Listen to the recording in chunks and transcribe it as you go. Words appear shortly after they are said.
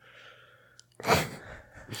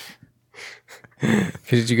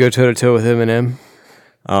Did you go toe-to-toe with Eminem?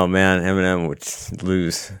 Oh, man, Eminem would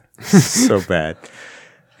lose so bad.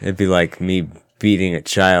 It'd be like me beating a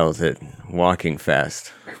child at walking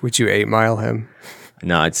fast. Would you 8-mile him?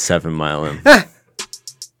 No, I'd 7-mile him.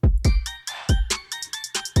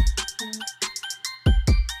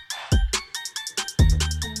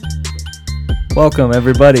 Welcome,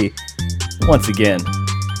 everybody, once again,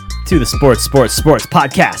 to the Sports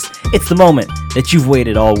Podcast. It's the moment that you've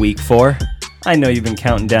waited all week for. I know you've been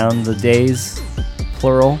counting down the days,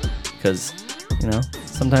 plural, because,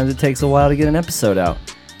 sometimes it takes a while to get an episode out.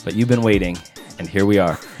 But you've been waiting, and here we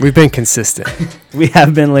are. We've been consistent. We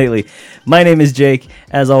have been lately. My name is Jake,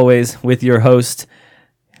 as always, with your host,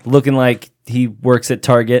 looking like he works at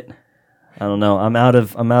Target. I don't know. I'm out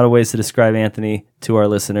of ways to describe Anthony to our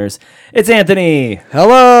listeners. It's Anthony.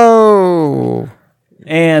 Hello.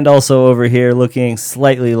 And also over here, looking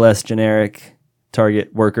slightly less generic,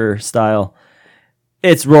 Target worker style,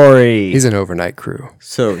 it's Rory. He's an overnight crew,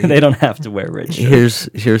 So They don't have to wear red shirts.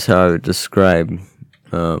 here's how I would describe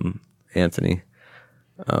Anthony.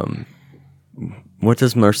 What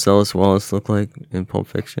does Marcellus Wallace look like in Pulp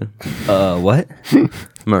Fiction? What?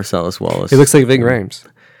 Marcellus Wallace. he looks like Ving Rhames.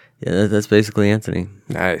 Yeah, that's basically Anthony.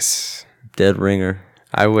 Nice. Dead ringer.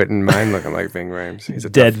 I wouldn't mind looking like Ving Rhames. He's a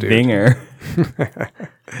Dead tough dude. Vinger.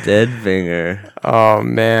 Dead vinger. Oh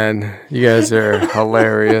man, you guys are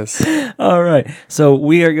hilarious. All right. So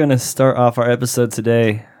we are going to start off our episode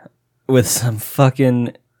today with some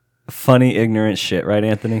fucking funny, ignorant shit. Right,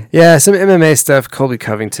 Anthony? Yeah, some MMA stuff. Colby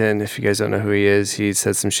Covington, if you guys don't know who he is, he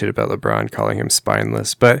said some shit about LeBron, calling him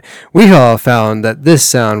spineless. But we all found that this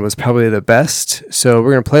sound was probably the best. So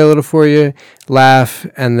we're going to play a little for you, laugh,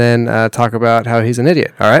 and then talk about how he's an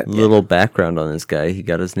idiot. All right? Little background on this guy. He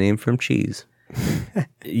got his name from cheese.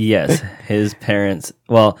 Yes. His parents,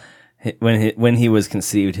 well, when he was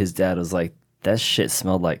conceived, his dad was like, that shit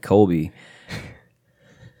smelled like Colby.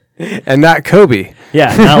 And not Kobe.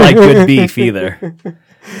 Yeah, not like good beef either.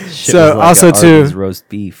 Shit So was like also a too, Arby's roast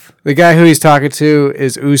beef. the guy who he's talking to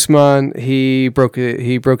is Usman. He broke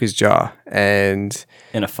his jaw and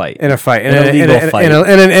In a fight. in a fight, In a legal fight. in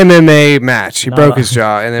an MMA match. He broke his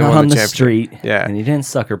jaw and then Not won on the the championship. street. Yeah. And he didn't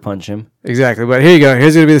sucker punch him. Exactly. But here you go.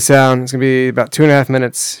 Here's gonna be the sound. It's gonna be about 2.5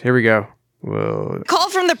 minutes. Here we go. Whoa. Call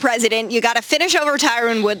from the president. You got to finish over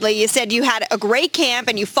Tyron Woodley. You said you had a great camp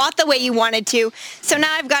and you fought the way you wanted to. So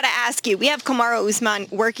now I've got to ask you. We have Kamaru Usman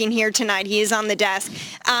working here tonight. He is on the desk.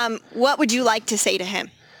 What would you like to say to him?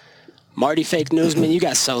 Marty Fake Newsman, you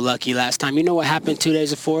got so lucky last time. You know what happened 2 days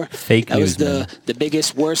before? Fake That was Newsman. the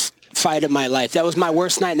biggest, worst fight of my life. That was my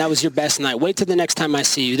worst night, and that was your best night. Wait till the next time I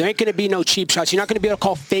see you. There ain't going to be no cheap shots. You're not going to be able to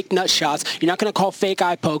call fake nut shots. You're not going to call fake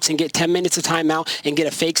eye pokes and get 10 minutes of timeout and get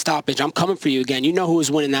a fake stoppage. I'm coming for you again. You know who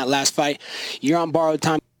was winning that last fight. You're on borrowed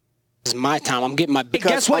time. This is my time. I'm getting my big.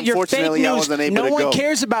 Guess what? You're fake news. No one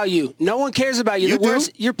cares about you. No one cares about you. You do?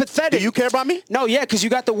 You're pathetic. Do you care about me? No, yeah, because you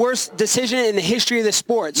got the worst decision in the history of the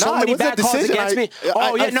sport. So No, many it wasn't bad a calls decision. against me.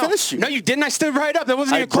 I finished you. No, you didn't. I stood right up. That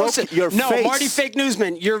wasn't I even close. broke your no, face. Marty Fake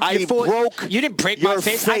Newsman. You're full. You didn't break my your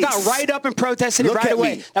face. I got face. right up and protested Look it right at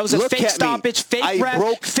away. me. That was a Look fake at me. stoppage, fake I ref,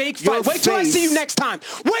 broke fake your fight. Wait till I see you face. next time.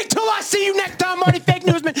 Wait till I see you next time, Marty Fake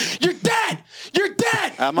Newsman. You're dead. You're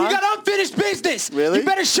dead. Am you I? got unfinished business. Really? You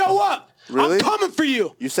better show up. Really? I'm coming for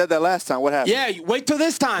you. You said that last time. What happened? Yeah, you wait till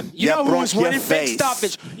this time. You You know who broke was your winning fake face.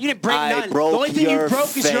 stoppage. You didn't break I none. broke The only thing you your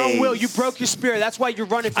broke is your own will. You face. broke your spirit. That's why you're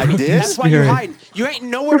running from I me. did? That's why you're Spirit. hiding. You ain't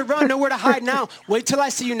nowhere to run, nowhere to hide now. Wait till I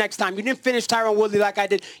see you next time. You didn't finish Tyron Woodley like I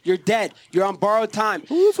did. You're dead. You're on borrowed time.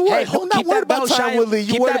 Who's worried? Hey, I'm not keep worried that about belt Tyron shiny. Woodley.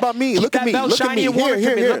 You Keep worried that- about me. keep Look at that me. belt Look at shiny me. and warm Here,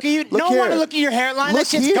 for me. here, Look at you. look No one want to here. look at your hairline. Look That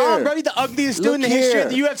shit's here. gone, bro. You're the ugliest dude in the Look history of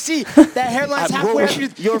the here. UFC. That hairline's I halfway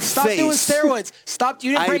broke up your Stop doing face. steroids. Stop.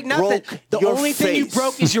 You didn't I break nothing. broke The your only thing you face.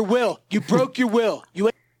 broke is your will. You broke your will. You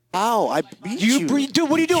ain't. Ow, I beat you. Dude,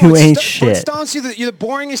 what are you doing? You ain't What shit. stunts you? You're the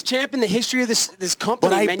boringest champ in the history of this company,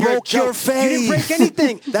 But I man. You're a broke joke. your face. You didn't break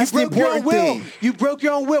anything. That's you the broke your own important will. thing. You broke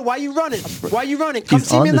your own will. Why you running? Why you running? Come He's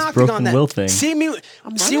see on me in this the octagon broken then. will thing. See me. See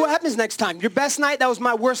running? what happens next time. Your best night, that was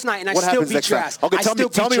my worst night, and I What still happens beat next your time? ass. Okay, I tell still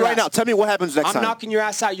me beat your right now. ass. Tell me what happens next I'm time. knocking your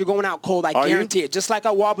ass out. You're going out cold. I Are you? guarantee it. Just like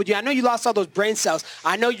I wobbled you. I know you lost all those brain cells.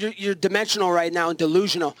 I know you're dimensional right now and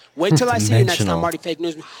delusional. Wait till I see you next Dimensional. time, Marty Fake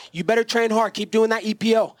Newsman. You better train hard. Keep doing that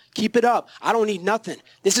EPO. Keep it up. I don't need nothing.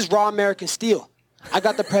 This is raw American steel. I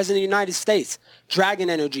got the President of the United States. Dragon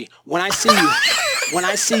energy. When I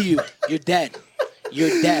see you, you're dead. You're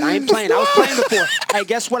dead. I ain't playing. I was playing before. Hey,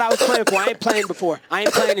 guess what I was playing for? I ain't playing before. I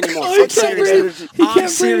ain't playing anymore. I'm serious now. I'm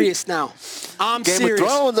serious now. I'm Game of serious.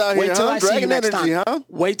 Thrones out here, Wait till huh? I see you Dragon next energy, time. huh?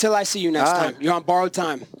 Wait till I see you next All time. right. You're on borrowed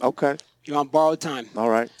time. Okay. You're on borrowed time. All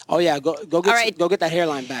right. Oh yeah, go All right. get that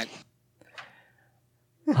hairline back.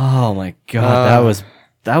 Oh my god,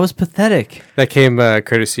 that was pathetic. That came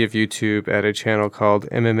courtesy of YouTube at a channel called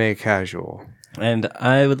MMA Casual. And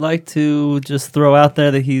I would like to just throw out there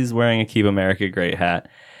that he's wearing a Keep America Great hat.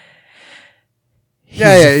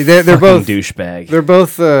 They're both douchebag. They're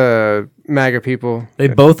both MAGA people. They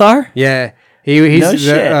both are? Yeah, he's No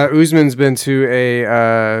shit. Usman's been to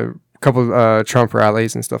a couple Trump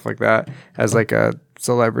rallies and stuff like that as like a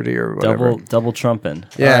celebrity or whatever. Double trumping.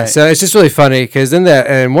 Yeah, Right. so it's just really funny because in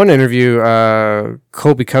one interview,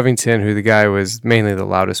 Colby Covington, who the guy was mainly the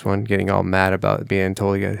loudest one, getting all mad about being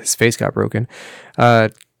told his face got broken,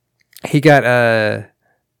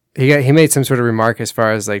 he made some sort of remark as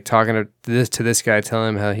far as like talking to this guy, telling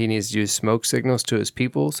him how he needs to use smoke signals to his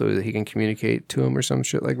people so that he can communicate to him or some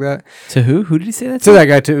shit like that. To who? Who did he say that To that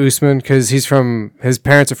guy, to Usman, because his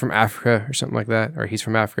parents are from Africa or something like that, or he's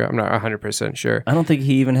from Africa. I'm not 100% sure. I don't think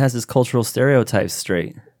he even has his cultural stereotypes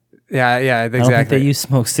straight. Yeah, exactly. I don't think they use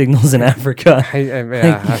smoke signals in Africa. Yeah,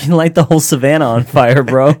 Like, you can light the whole savannah on fire,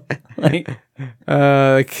 bro. Like,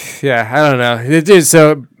 I don't know, dude.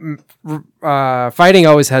 So, fighting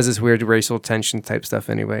always has this weird racial tension type stuff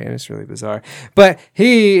anyway, and it's really bizarre. But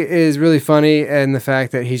he is really funny, and the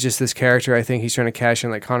fact that he's just this character, I think he's trying to cash in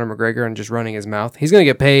like Conor McGregor and just running his mouth. He's gonna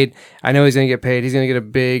get paid. I know he's gonna get paid. He's gonna get a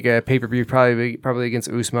big pay-per-view, probably against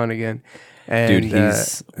Usman again. And, dude,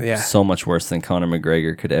 he's so much worse than Conor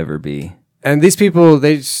McGregor could ever be. And these people,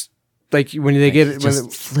 they just like when they get He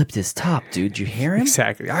just flipped his top, dude. Did you hear him?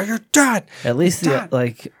 Exactly. Oh, you're done. At least,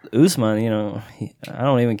 like Usman, I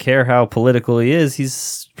don't even care how political he is.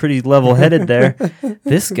 He's pretty level-headed there.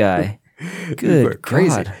 This guy, good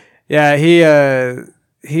crazy. God. Yeah,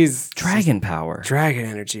 he's Dragon power. dragon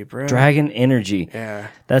energy, bro. Dragon energy. Yeah.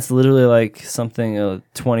 That's literally like something a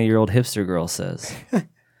 20-year-old hipster girl says.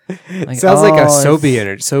 Like, Sounds like a soapy it's-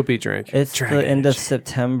 energy, soapy drink. It's Dragon the end of energy.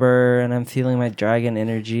 September, and I'm feeling my dragon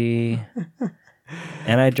energy.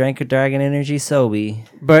 And I drank a dragon energy sobe.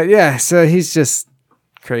 But yeah, so he's just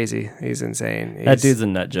crazy. He's insane. That dude's a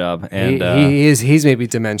nut job, and he's maybe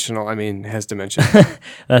dimensional. I mean, has dimension.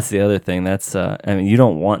 that's the other thing. That's you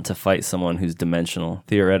don't want to fight someone who's dimensional.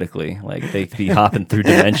 Theoretically, like they could be hopping through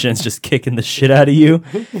dimensions, just kicking the shit out of you.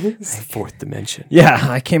 It's the fourth dimension. Yeah,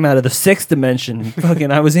 I came out of the sixth dimension.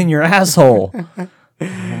 Fucking, I was in your asshole.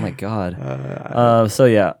 Oh my god. So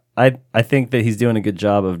yeah, I think that he's doing a good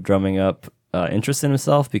job of drumming up interest in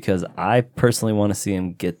himself, because I personally want to see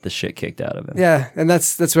him get the shit kicked out of him. Yeah, and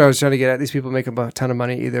that's what I was trying to get at. These people make a ton of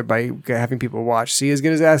money either by having people see us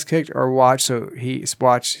get his ass kicked, or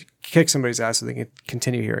kick somebody's ass so they can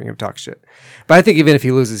continue hearing him talk shit. But I think even if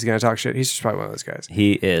he loses, he's going to talk shit. He's just probably one of those guys.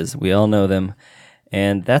 He is. We all know them.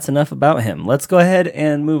 And that's enough about him. Let's go ahead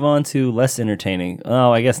and move on to less entertaining.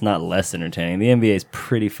 Oh, I guess not less entertaining. The NBA is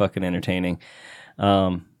pretty fucking entertaining.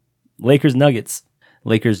 Lakers Nuggets.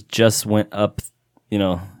 Lakers just went up,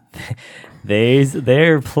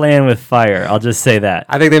 they're playing with fire. I'll just say that.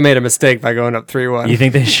 I think they made a mistake by going up 3-1. You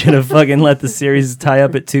think they should have fucking let the series tie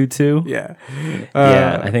up at 2-2? Yeah.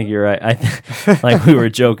 Yeah, I think you're right. Like we were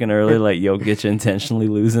joking earlier, like Jokic intentionally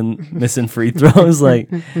missing free throws. Like,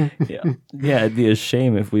 yeah, it'd be a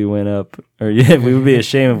shame if we went up, or we would be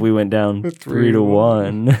ashamed if we went down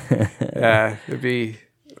 3-1. Yeah, it'd be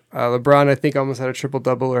LeBron. I think almost had a triple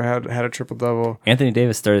double, or had a triple double. Anthony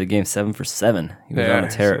Davis started the game 7 for 7. He was on a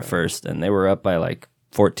tear at so- first, and they were up by like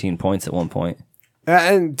 14 points at one point.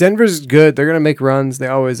 And Denver's good. They're gonna make runs. They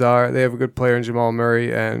always are. They have a good player in Jamal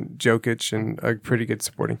Murray and Jokic, and a pretty good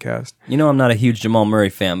supporting cast. I'm not a huge Jamal Murray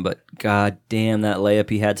fan, but god damn that layup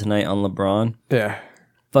he had tonight on LeBron. Yeah.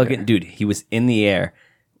 Fucking dude, he was in the air,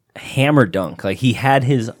 hammer dunk. Like he had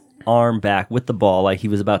his arm back with the ball, like he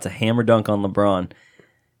was about to hammer dunk on LeBron.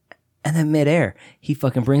 And then midair, he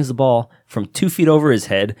fucking brings the ball from 2 feet over his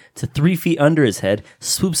head to 3 feet under his head,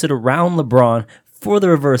 swoops it around LeBron for the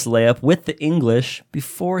reverse layup with the English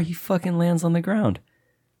before he fucking lands on the ground.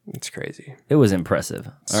 It's crazy. It was impressive.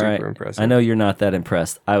 All right. Super impressive. I know you're not that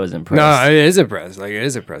impressed. I was impressed. No, it is impressive. Like, it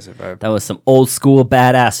is impressive. That was some old school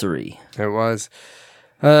badassery. It was.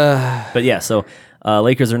 But yeah, so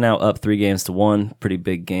Lakers are now up 3-1. Pretty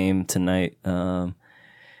big game tonight.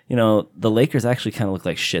 The Lakers actually kind of look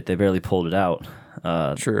like shit. They barely pulled it out.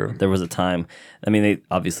 True. There was a time. I mean,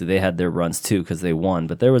 they had their runs too because they won.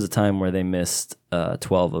 But there was a time where they missed 10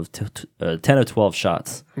 of 12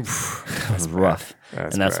 shots. It was rough.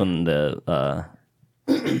 That's when the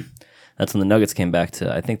Nuggets came back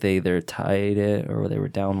to. I think they either tied it or they were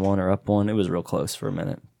down 1 or up 1. It was real close for a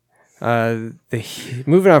minute.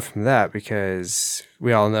 Moving on from that, because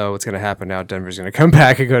we all know what's going to happen now. Denver's going to come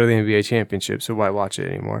back and go to the NBA championship, so why watch it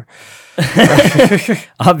anymore?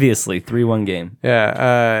 Obviously, 3-1 game.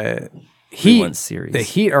 Yeah. 3-1 series. The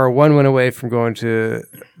Heat are 1 win away from going to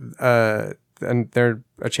and they're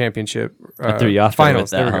a championship I threw you off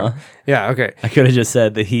finals. there with that, There we huh? go. Yeah, okay. I could have just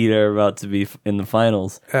said the Heat are about to be in the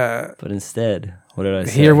finals, but instead, what did I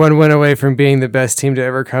say? Heat are 1 win away from being the best team to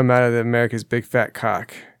ever come out of America's big fat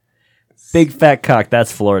cock. Big fat cock.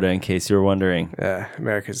 That's Florida, in case you were wondering.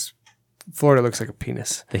 Florida looks like a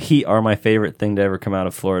penis. The Heat are my favorite thing to ever come out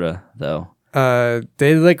of Florida, though.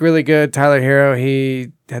 They look really good. Tyler Hero,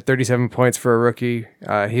 he had 37 points for a rookie.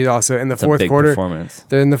 He also in the It's a fourth big quarter. performance.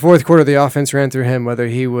 In the fourth quarter, the offense ran through him, whether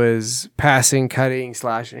he was passing, cutting,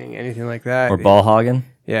 slashing, anything like that. Or ball hogging.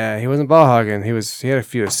 Yeah, he wasn't ball hogging. He had a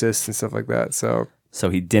few assists and stuff like that. So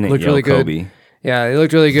he didn't looked yell really good. Kobe. Yeah, he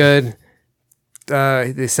looked really good.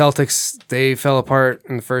 The Celtics, they fell apart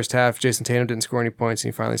in the first half. Jason Tatum didn't score any points,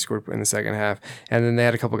 and he finally scored in the second half. And then they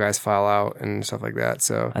had a couple guys foul out and stuff like that.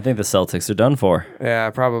 So I think the Celtics are done for. yeah,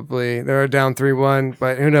 probably. They're down 3-1,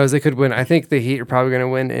 but who knows? They could win. I think the Heat are probably going to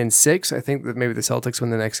win in 6. I think that maybe the Celtics win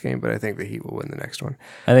the next game, but I think the Heat will win the next one.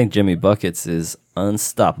 I think Jimmy Buckets is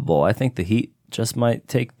unstoppable. I think the Heat just might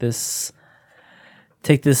take this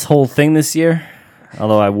whole thing this year.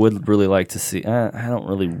 Although I would really like to see, I don't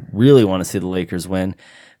really want to see the Lakers win,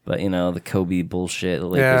 but the Kobe bullshit, the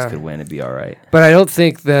Lakers could win, it'd be all right. But I don't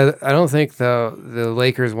think the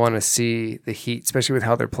Lakers want to see the Heat, especially with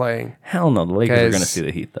how they're playing. Hell no, the Lakers are going to see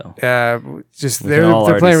the Heat though. Yeah,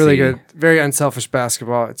 they're playing really good, very unselfish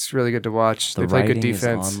basketball. It's really good to watch. They play good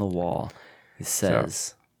defense. Is on the wall. It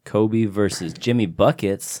says Kobe versus Jimmy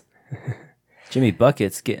Buckets. Jimmy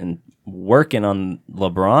Buckets working on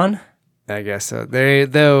LeBron. I guess so.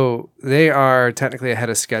 They are technically ahead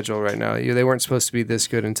of schedule right now. They weren't supposed to be this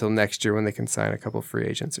good until next year when they can sign a couple free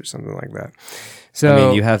agents or something like that. So I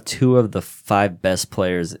mean, you have 2 of the 5 best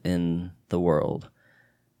players in the world.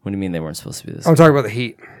 What do you mean they weren't supposed to be this? I'm talking about the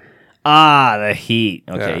Heat. The Heat.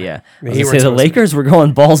 Okay, yeah. The The Lakers were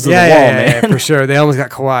going balls to the wall, man. Yeah, for sure. They almost got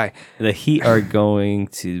Kawhi. The Heat are going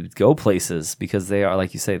to go places because they are,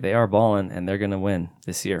 like you say, they are balling and they're going to win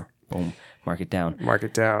this year. Boom. Mark it down.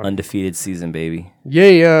 Undefeated season, baby.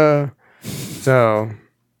 Yeah. So,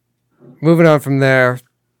 moving on from there,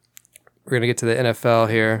 we're going to get to the NFL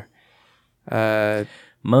here.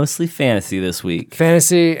 Mostly fantasy this week.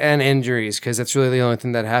 Fantasy and injuries, because that's really the only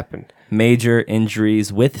thing that happened. Major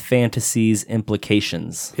injuries with fantasy's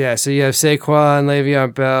implications. Yeah, so you have Saquon,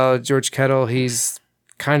 Le'Veon Bell, George Kittle. He's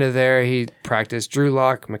kind of there. He practiced. Drew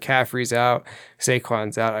Lock, McCaffrey's out.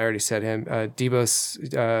 Saquon's out. I already said him.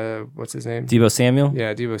 What's his name? Deebo Samuel?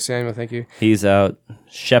 Yeah, Deebo Samuel. Thank you. He's out.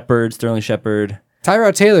 Sterling Shepard.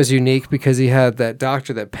 Tyrod Taylor's unique because he had that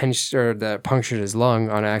doctor that punctured his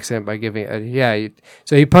lung on accident by giving.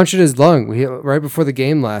 So he punctured his lung right before the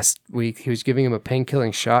game last week. He was giving him a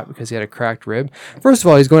pain-killing shot because he had a cracked rib. First of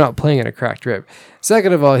all, he's going out playing in a cracked rib.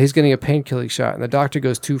 Second of all, he's getting a pain-killing shot, and the doctor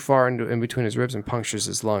goes too far in between his ribs and punctures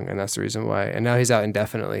his lung, and that's the reason why. And now he's out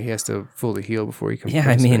indefinitely. He has to fully heal before he can. Yeah,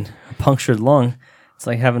 I mean, a punctured lung. It's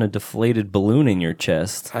like having a deflated balloon in your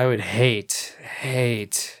chest. I would hate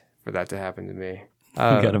for that to happen to me.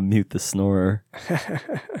 You gotta mute the snorer.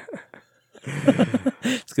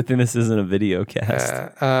 It's a good thing this isn't a video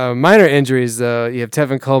cast. Minor injuries, though. You have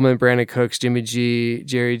Tevin Coleman, Brandon Cooks, Jimmy G,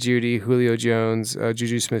 Jerry Jeudy, Julio Jones,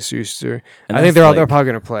 Juju Smith-Schuster. I think they're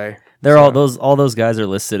probably going to play. All those guys are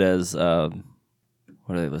listed as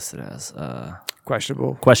what are they listed as?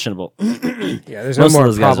 Questionable. Yeah, there's most no more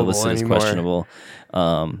of those guys are probable listed anymore. as questionable.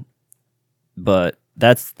 But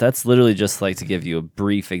that's literally just like to give you a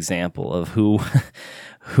brief example of who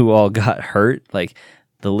all got hurt. Like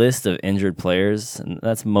the list of injured players, and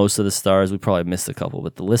that's most of the stars. We probably missed a couple,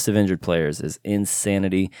 but the list of injured players is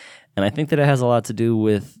insanity. And I think that it has a lot to do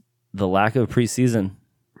with the lack of preseason.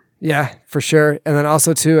 Yeah, for sure. And then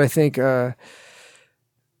also too, I think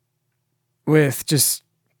with just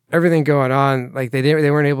everything going on, like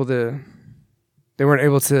they weren't able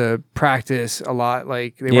to practice a lot.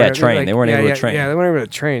 Like they weren't able to train. Yeah, they weren't able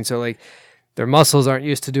to train. So like their muscles aren't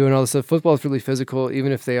used to doing all this stuff. Football is really physical,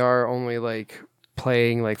 even if they are only like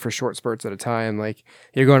playing like for short spurts at a time. Like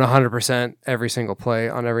you're going 100% every single play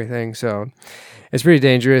on everything. So it's pretty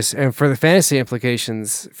dangerous. And for the fantasy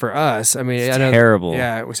implications for us, I mean, it's terrible.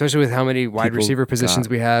 Yeah, especially with how many wide receiver positions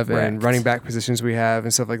we have and running back positions we have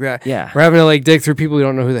and stuff like that. Yeah, we're having to like dig through people we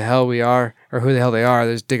don't know who the hell we are or who the hell they are.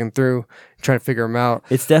 They're just digging through, trying to figure them out.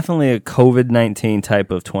 It's definitely a COVID-19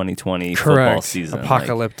 type of 2020 football season.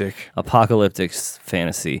 Apocalyptic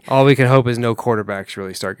fantasy. All we can hope is no quarterbacks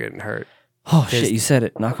really start getting hurt. Oh shit! You said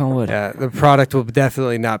it. Knock on wood. Yeah, the product will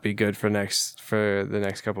definitely not be good for the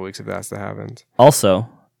next couple of weeks if that's what happens. Also,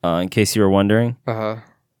 in case you were wondering,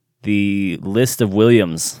 the list of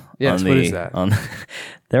Williams. Yes, what is that?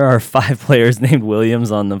 There are 5 players named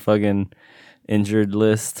Williams on the fucking injured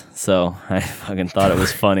list, so I fucking thought it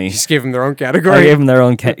was funny. You just gave them their own I category. gave them their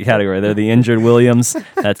own category. They're the injured Williams.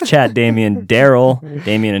 That's Chad, Damian, Daryl.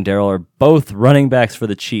 Damian and Daryl are both running backs for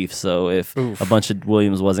the Chiefs. So if a bunch of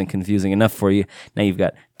Williams wasn't confusing enough for you, now you've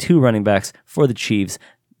got 2 running backs for the Chiefs.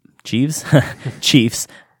 Chiefs? Chiefs.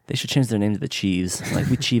 They should change their name to the Chiefs. Like,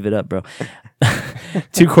 we chief it up, bro.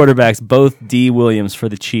 2 quarterbacks, both D. Williams for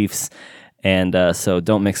the Chiefs. And so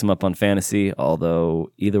don't mix them up on fantasy,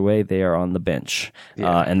 although either way, they are on the bench.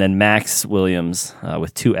 Yeah. And then Max Williams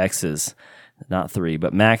with 2 X's, not 3,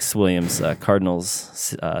 but Max Williams,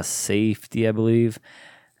 Cardinals safety, I believe.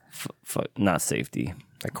 Not safety.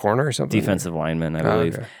 A corner or something? Defensive lineman, I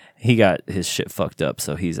believe. Okay. He got his shit fucked up,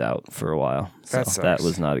 so he's out for a while. So That that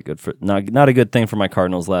was not a good thing for my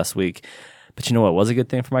Cardinals last week. But you know what was a good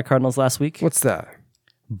thing for my Cardinals last week? What's that?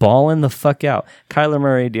 Balling the fuck out. Kyler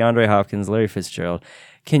Murray, DeAndre Hopkins, Larry Fitzgerald,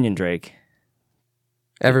 Kenyon Drake.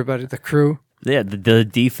 Everybody, the crew. Yeah, the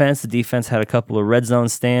defense. The defense had a couple of red zone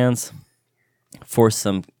stands, forced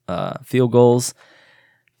some field goals.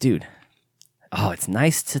 Dude, it's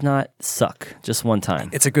nice to not suck just one time.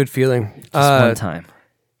 It's a good feeling. Just one time.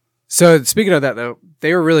 So speaking of that, though,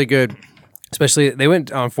 they were really good. Especially, they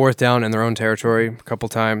went on 4th down in their own territory a couple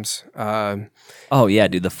times. Oh, yeah,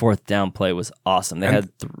 dude. The 4th down play was awesome. They had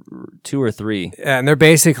 2 or 3. And they're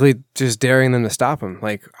basically just daring them to stop them.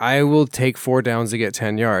 Like, I will take 4 downs to get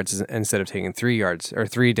 10 yards instead of taking 3 yards or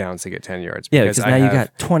 3 downs to get 10 yards. Yeah, because now you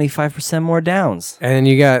got 25% more downs. And then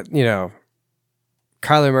you got,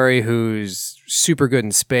 Kyler Murray, who's super good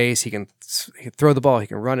in space. He can throw the ball. He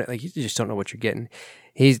can run it. Like, you just don't know what you're getting.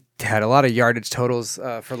 He's had a lot of yardage totals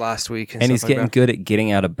for last week. And he's getting good at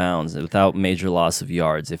getting out of bounds without major loss of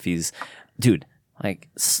yards. If he's, dude, like,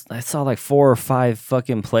 I saw like 4 or 5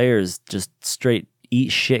 fucking players just straight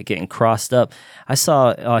eat shit getting crossed up. I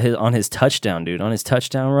saw on his touchdown, dude, on his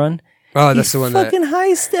touchdown run. Oh, that's the one that... fucking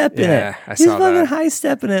high-stepping it. I He's saw that. fucking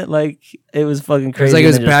high-stepping it like it was fucking crazy. It was like it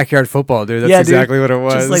was backyard football, dude. That's exactly what it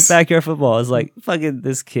was. Just like backyard football. It's like, fucking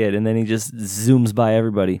this kid, and then he just zooms by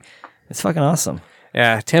everybody. It's fucking awesome.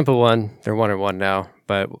 Yeah, Tampa won. They're 1-1 now,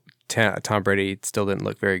 but Tom Brady still didn't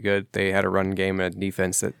look very good. They had a run game and a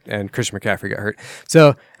defense and Christian McCaffrey got hurt.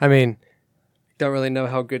 So, I mean, don't really know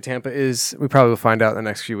how good Tampa is. We probably will find out in the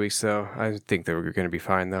next few weeks, so I think that we're going to be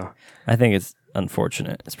fine, though. I think it's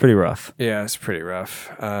unfortunate. It's pretty rough. Yeah, it's pretty rough.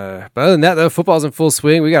 But other than that, though, football's in full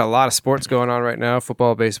swing. We got a lot of sports going on right now,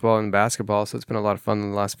 football, baseball, and basketball, so it's been a lot of fun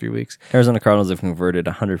in the last few weeks. Arizona Cardinals have converted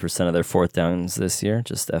 100% of their 4th downs this year,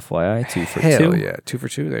 just FYI. 2 for 2. Hell yeah, 2 for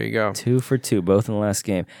 2. There you go. 2 for 2, both in the last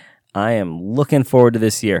game. I am looking forward to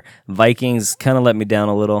this year. Vikings kind of let me down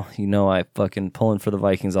a little. You know, I fucking pulling for the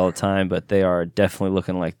Vikings all the time, but they are definitely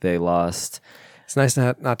looking like they lost. It's nice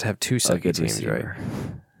not to have 2 sucky teams, right?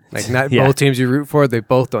 Like, not Yeah. both teams you root for, they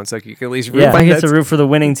both don't suck. You can at least root Yeah, for I get to root for the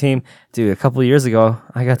winning team. Dude, a couple of years ago,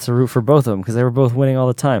 I got to root for both of them because they were both winning all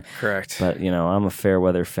the time. Correct. But, I'm a fair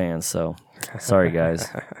weather fan, so sorry, guys.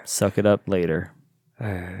 Suck it up later.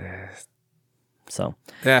 So,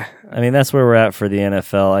 yeah. I mean, that's where we're at for the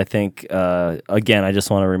NFL. I think, again, I just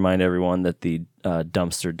want to remind everyone that the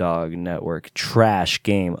Dumpster Dog Network trash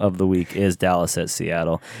game of the week is Dallas at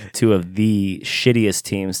Seattle. 2 of the shittiest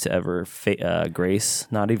teams to ever grace.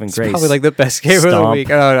 Not even It's grace. probably like the best game of the week.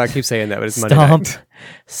 Oh, no, I keep saying that, but it's Monday night.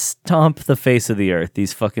 Stomp the face of the earth.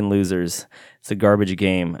 These fucking losers. It's a garbage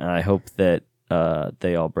game, and I hope that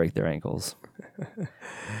they all break their ankles.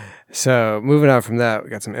 So, moving on from that, we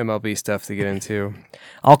got some MLB stuff to get into.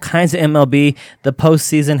 All kinds of MLB. The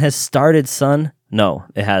postseason has started, son. No,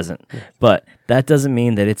 it hasn't. But that doesn't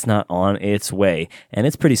mean that it's not on its way. And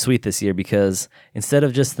it's pretty sweet this year because instead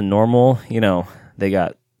of just the normal, they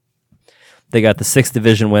got the 6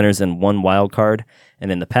 division winners and 1 wild card. And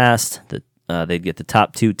in the past, they'd get the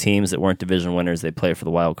top 2 teams that weren't division winners. They'd play for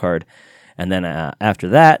the wild card. And then after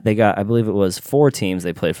that, they got, I believe it was 4 teams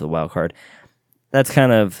they played for the wild card. That's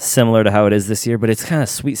kind of similar to how it is this year, but it's kind of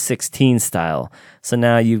Sweet 16 style. So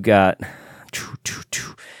now you've got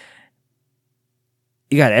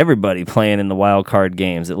everybody playing in the wild card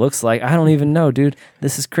games. It looks like, I don't even know, dude.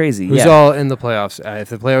 This is crazy. Who's all in the playoffs? If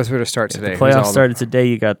the playoffs were to start today, If the playoffs started today,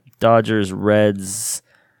 you got Dodgers, Reds,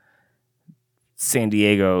 San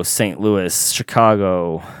Diego, St. Louis,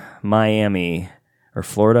 Chicago, Miami, or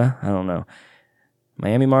Florida. I don't know.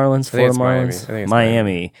 Miami Marlins, Florida Marlins,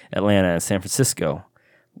 Miami, Atlanta, and San Francisco.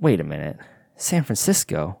 Wait a minute. San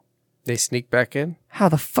Francisco? They sneak back in? How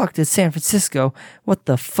the fuck did San Francisco? What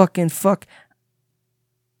the fucking fuck?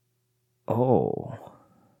 Oh.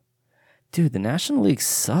 Dude, the National League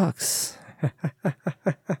sucks.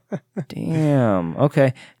 Damn.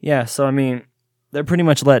 Okay. Yeah, so I mean, they're pretty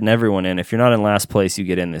much letting everyone in. If you're not in last place, you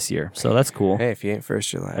get in this year. So that's cool. Hey, if you ain't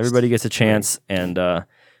first, you're last. Everybody gets a chance, and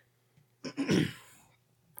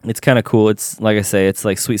it's kind of cool. It's like I say, it's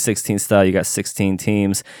like Sweet 16 style. You got 16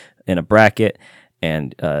 teams in a bracket,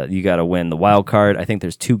 and you got to win the wild card. I think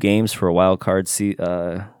there's 2 games for a wild card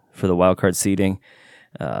for the wild card seeding.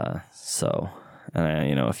 Maybe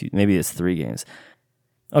it's 3 games.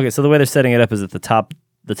 Okay, so the way they're setting it up is that the top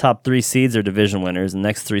 3 seeds are division winners, and the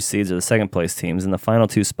next 3 seeds are the second place teams, and the final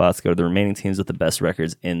 2 spots go to the remaining teams with the best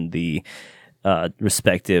records in the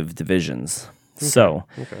respective divisions. Okay. So,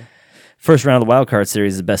 first round of the wild card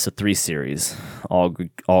series is best of 3 series, all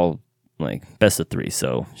like best of 3.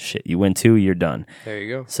 So shit, you win 2, you're done. There you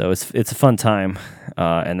go. So it's a fun time,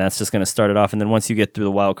 and that's just going to start it off. And then once you get through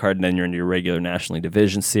the wild card, then you're into your regular National League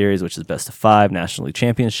Division Series, which is best of 5, National League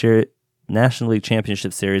Championship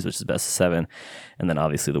Series, which is best of 7, and then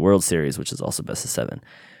obviously the World Series, which is also best of 7.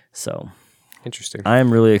 So interesting. I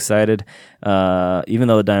am really excited, even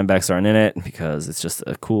though the Diamondbacks aren't in it, because it's just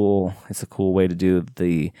a cool way to do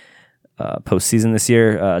the postseason this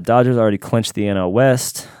year. Dodgers already clinched the NL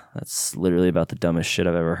West. That's literally about the dumbest shit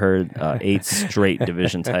I've ever heard. 8 straight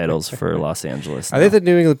division titles for Los Angeles. Are they the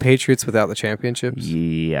New England Patriots without the championships?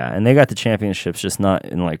 Yeah, and they got the championships, just not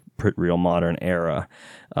in like real modern era.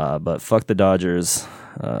 But fuck the Dodgers.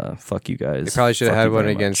 Fuck you guys. They probably should have Fuck had you one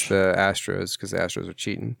very against much. the Astros because the Astros are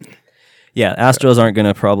cheating. Yeah, Astros aren't going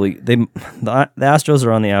to probably... The Astros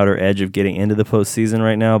are on the outer edge of getting into the postseason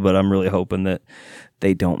right now, but I'm really hoping that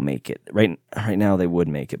they don't make it. Right now they would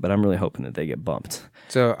make it, but I'm really hoping that they get bumped.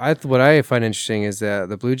 So what I find interesting is that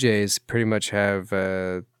the Blue Jays pretty much have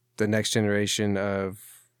the next generation of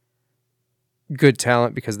good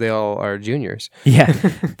talent because they all are juniors. Yeah,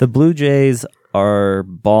 the Blue Jays are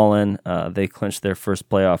balling. They clinched their first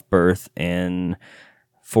playoff berth in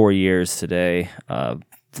 4 years today.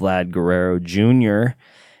 Vlad Guerrero Jr.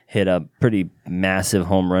 hit a pretty massive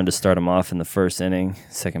home run to start him off in the first inning,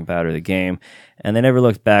 second batter of the game, and they never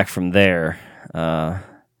looked back from there.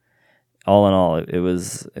 All in all, it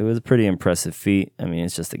was a pretty impressive feat. I mean,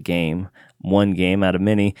 it's just a game, one game out of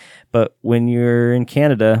many. But when you're in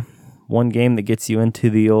Canada, one game that gets you into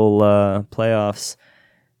the old playoffs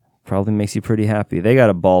probably makes you pretty happy. They got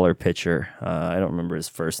a baller pitcher. I don't remember his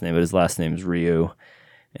first name, but his last name is Ryu,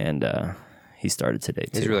 and he started today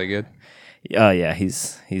too. He's really good. Yeah,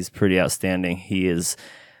 he's pretty outstanding. He is.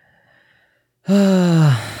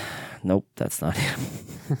 Nope, that's not him.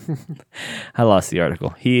 I lost the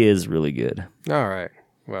article. He is really good. All right.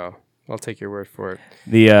 Well, I'll take your word for it.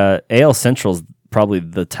 The AL Central's probably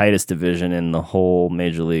the tightest division in the whole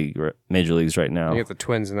major leagues right now. You got the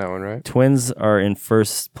Twins in that one, right? Twins are in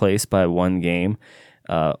first place by 1 game.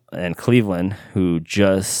 And Cleveland, who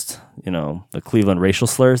just, the Cleveland racial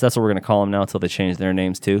slurs, that's what we're going to call them now until they change their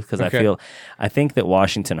names too, because I think that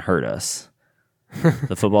Washington hurt us,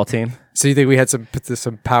 the football team. So you think we had some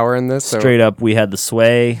power in this? Straight up, we had the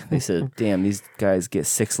sway. They said, damn, these guys get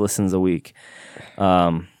 6 listens a week.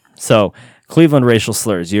 So Cleveland racial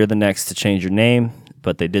slurs, you're the next to change your name,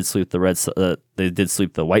 but they did sweep the White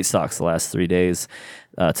Sox the last 3 days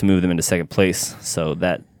to move them into second place. So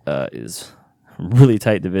that is really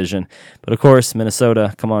tight division. But of course,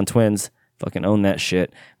 Minnesota, come on, Twins, fucking own that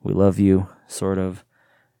shit. We love you, sort of.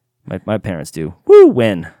 My parents do. Woo,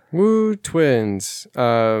 win. Woo, Twins.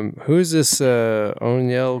 Who's this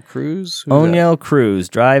Oniel Cruz? Oniel Cruz,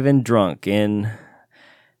 driving drunk in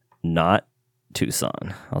not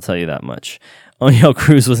Tucson. I'll tell you that much. Oniel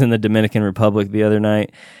Cruz was in the Dominican Republic the other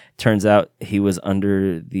night. Turns out he was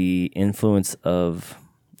under the influence of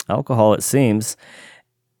alcohol, it seems,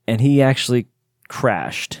 and he actually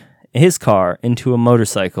crashed his car into a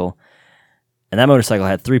motorcycle, and that motorcycle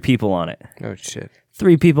had 3 people on it. Oh, shit.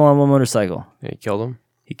 3 people on one motorcycle. And he killed him?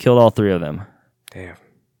 He killed all 3 of them. Damn.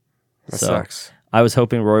 That sucks. I was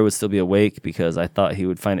hoping Rory would still be awake because I thought he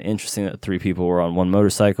would find it interesting that 3 people were on one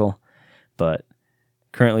motorcycle, but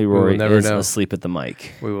currently Rory is asleep at the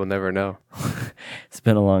mic. We will never know. It's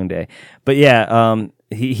been a long day. But yeah,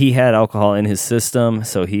 he had alcohol in his system,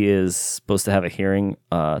 so he is supposed to have a hearing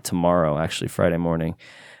tomorrow, actually Friday morning.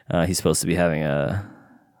 He's supposed to be having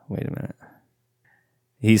wait a minute.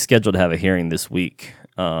 He's scheduled to have a hearing this week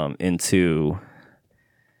to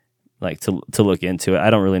look into it. I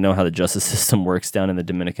don't really know how the justice system works down in the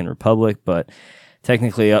Dominican Republic, but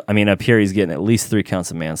technically, up here he's getting at least 3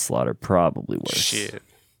 counts of manslaughter, probably worse. Shit.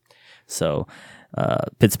 So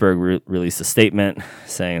Pittsburgh released a statement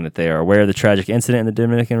saying that they are aware of the tragic incident in the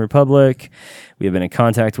Dominican Republic. We have been in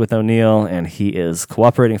contact with O'Neill, and he is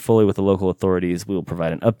cooperating fully with the local authorities. We will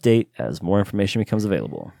provide an update as more information becomes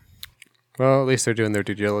available. Well, at least they're doing their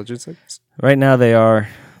due diligence. Right now they are.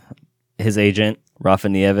 his agent, Rafa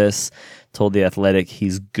Nieves, told The Athletic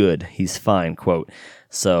he's good, he's fine, quote.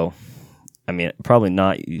 So, I mean, probably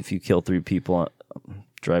not if you kill 3 people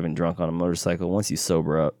driving drunk on a motorcycle. Once you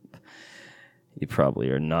sober up, you probably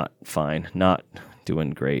are not fine, not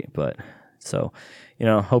doing great. But so,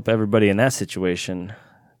 hope everybody in that situation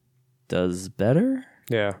does better.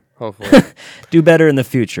 Yeah, hopefully. Do better in the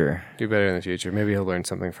future. Do better in the future. Maybe he'll learn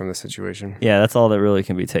something from the situation. Yeah, that's all that really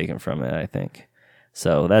can be taken from it, I think.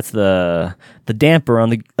 So that's the damper on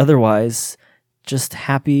the otherwise just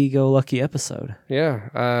happy-go-lucky episode.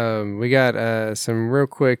 Yeah, we got some real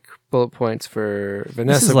quick bullet points for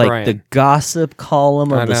Vanessa This is like Bryant. the gossip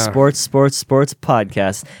column of the Sports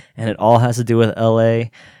podcast, and it all has to do with LA,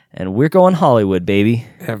 and we're going Hollywood, baby.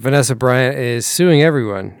 Yeah, Vanessa Bryant is suing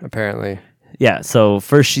everyone, apparently. Yeah, so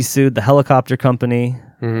first she sued the helicopter company.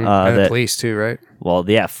 And the police too, right? Well,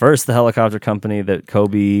 yeah, first the helicopter company that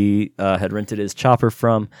Kobe had rented his chopper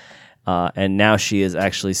from, and now she is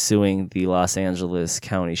actually suing the Los Angeles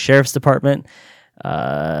County Sheriff's Department.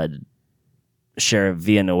 Sheriff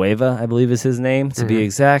Villanueva, I believe is his name, to be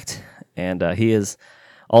exact. And he is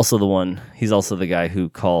also he's also the guy who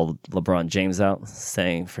called LeBron James out,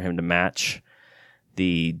 saying for him to match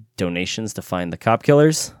the donations to find the cop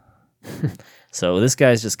killers. So this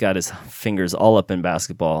guy's just got his fingers all up in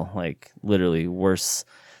basketball, like literally worse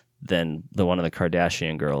than the one of the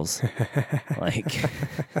Kardashian girls. Like,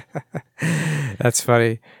 that's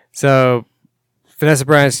funny. So Vanessa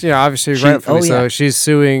Bryant's, obviously rightfully so. She's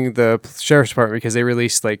suing the sheriff's department because they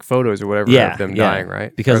released like photos or whatever of them dying,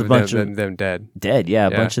 right? Because or a bunch of them dead. Dead, yeah.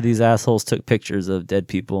 A bunch of these assholes took pictures of dead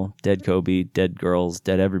people, dead Kobe, dead girls,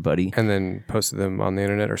 dead everybody, and then posted them on the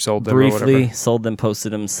internet or sold them briefly. Or whatever. Sold them,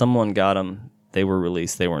 posted them. Someone got them. They were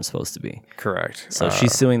released. They weren't supposed to be. Correct. So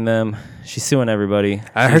she's suing them. She's suing everybody.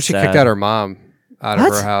 I heard she kicked out her mom out of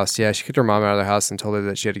What? her house. Yeah, she kicked her mom out of their house and told her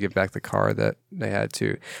that she had to give back the car that they had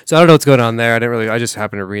to. So I don't know what's going on there. I just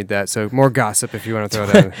happened to read that. So more gossip if you want to throw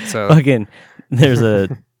that in. So Fucking, there's a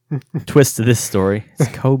twist to this story. It's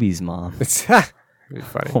Kobe's mom. It'd be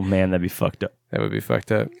funny. Oh man, that'd be fucked up. That would be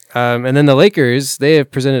fucked up. And then the Lakers, they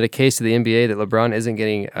have presented a case to the NBA that LeBron isn't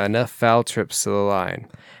getting enough foul trips to the line.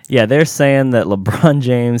 Yeah, they're saying that LeBron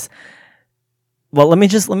James. Well, let me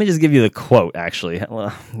just give you the quote. Actually,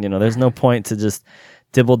 well, there's no point to just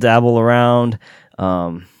dibble dabble around.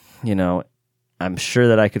 I'm sure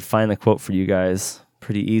that I could find the quote for you guys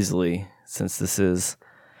pretty easily since this is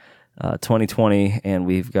 2020 and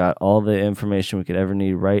we've got all the information we could ever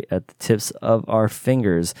need right at the tips of our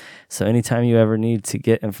fingers. So anytime you ever need to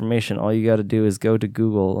get information, all you got to do is go to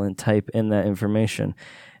Google and type in that information,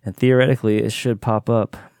 and theoretically it should pop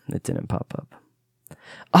up. It didn't pop up.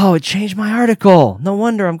 Oh, it changed my article. No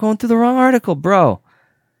wonder I'm going through the wrong article, bro.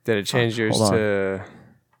 Did it change yours to...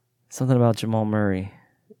 Something about Jamal Murray.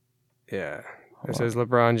 Yeah. It says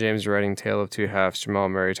LeBron James writing Tale of Two Halves, Jamal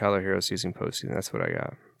Murray, Tyler Hero season postseason. That's what I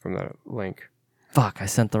got from that link. Fuck, I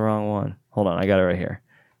sent the wrong one. Hold on, I got it right here.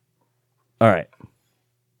 All right.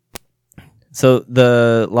 So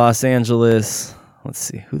the Los Angeles... Let's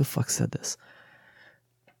see, who the fuck said this?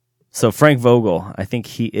 So Frank Vogel, I think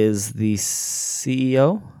he is the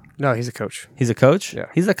CEO. No, he's a coach. He's a coach? Yeah.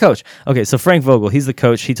 He's a coach. Okay, so Frank Vogel, he's the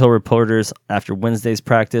coach. He told reporters after Wednesday's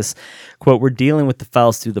practice, quote, "We're dealing with the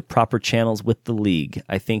fouls through the proper channels with the league.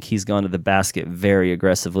 I think he's gone to the basket very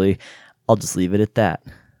aggressively. I'll just leave it at that."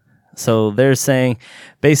 So they're saying,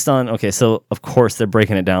 based on, okay, so of course they're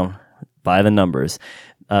breaking it down by the numbers.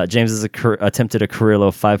 James has attempted a career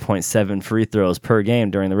low 5.7 free throws per game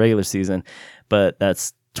during the regular season, but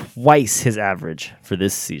that's twice his average for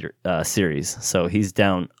this series. So he's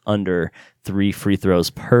down under 3 free throws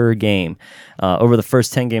per game. Over the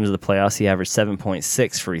first 10 games of the playoffs, he averaged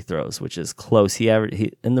 7.6 free throws, which is close.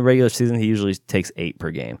 In the regular season, he usually takes 8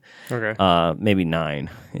 per game. Okay. Maybe 9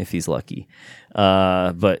 if he's lucky.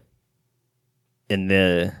 But in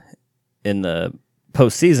the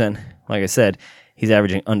postseason, like I said, he's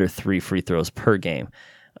averaging under 3 free throws per game.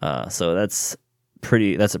 So that's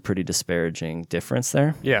a pretty disparaging difference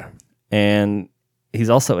there. Yeah. And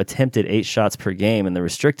he's also attempted 8 shots per game in the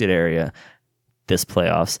restricted area this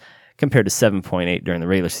playoffs compared to 7.8 during the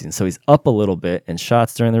regular season. So he's up a little bit in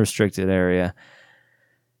shots during the restricted area,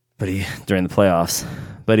 but during the playoffs,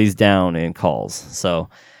 but he's down in calls. So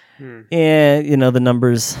yeah, the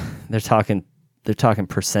numbers, they're talking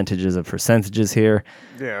percentages of percentages here.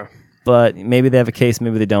 Yeah. But maybe they have a case,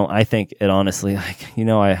 maybe they don't. I think it honestly,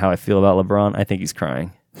 how I feel about LeBron. I think he's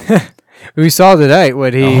crying. We saw tonight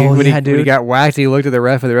when he got whacked. He looked at the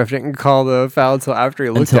ref, and the ref didn't call the foul until after he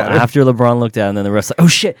looked at it. After LeBron looked at it, and then the ref's like, "Oh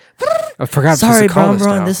shit!" I forgot. Sorry, to call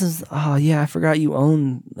Bron. now. This is. Oh yeah, I forgot you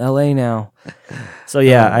own L.A. now. So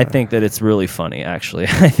yeah, I think that it's really funny. Actually,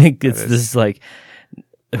 I think this is like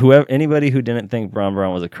anybody who didn't think Bron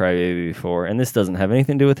was a crybaby before, and this doesn't have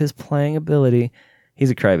anything to do with his playing ability.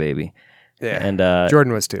 He's a crybaby. Yeah, and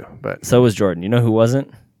Jordan was too, but so was Jordan. You know who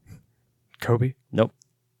wasn't? Kobe. Nope,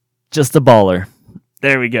 just a baller.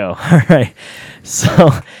 There we go. All right.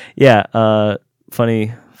 So yeah,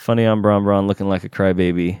 funny on Bron looking like a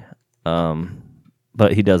crybaby.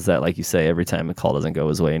 But he does that, like you say, every time a call doesn't go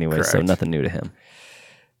his way anyway. Correct. So nothing new to him.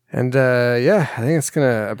 And I think it's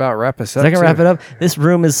gonna about wrap us up. Is that gonna wrap it up? This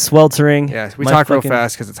room is sweltering. Yeah, we talk real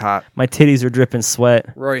fast because it's hot. My titties are dripping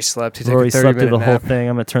sweat. Rory slept. He took Rory a 30-minute slept through the whole nap. thing.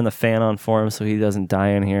 I'm gonna turn the fan on for him so he doesn't die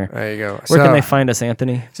in here. There you go. Where can they find us,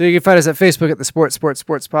 Anthony? So you can find us at Facebook at the Sports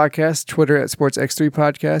Podcast, Twitter at Sports X3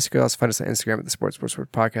 Podcast. You can also find us on Instagram at the Sports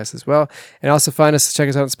Podcast as well, and also check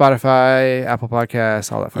us out on Spotify, Apple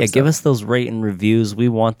Podcasts, all that fun stuff. Give us those rate and reviews. We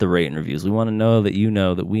want the rate and reviews. We want to know that you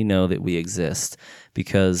know that we know that we exist,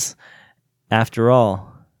 because after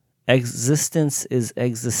all, existence is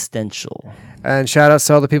existential. And shout outs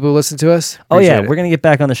to all the people who listen to us. Appreciate it. We're going to get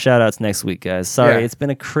back on the shout outs next week, guys. Sorry, Yeah. It's been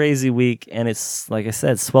a crazy week, and it's, like I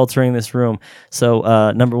said, sweltering this room. So,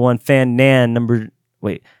 number one, fan Nan, number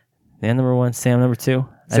one, Sam number two.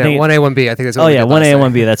 Sam, 1A, 1B. I think that's what we did 1A and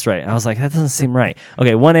last 1B, that's right. I was like, that doesn't seem right.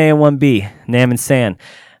 Okay, 1A and 1B, Nam and Sam.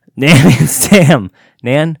 Nam and Sam.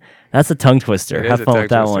 Nan? That's a tongue twister. It is Have a fun tongue with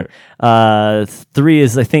that twister. one. 3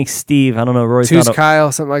 is, I think, Steve. I don't know. Roy's Two's not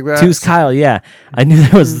Kyle, something like that. 2's Kyle, yeah. I knew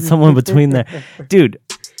there was someone between there. Dude,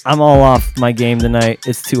 I'm all off my game tonight.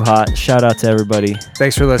 It's too hot. Shout out to everybody.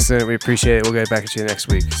 Thanks for listening. We appreciate it. We'll get back at you next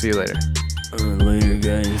week. See you later. Later,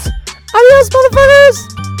 guys. Adios,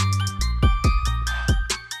 motherfuckers!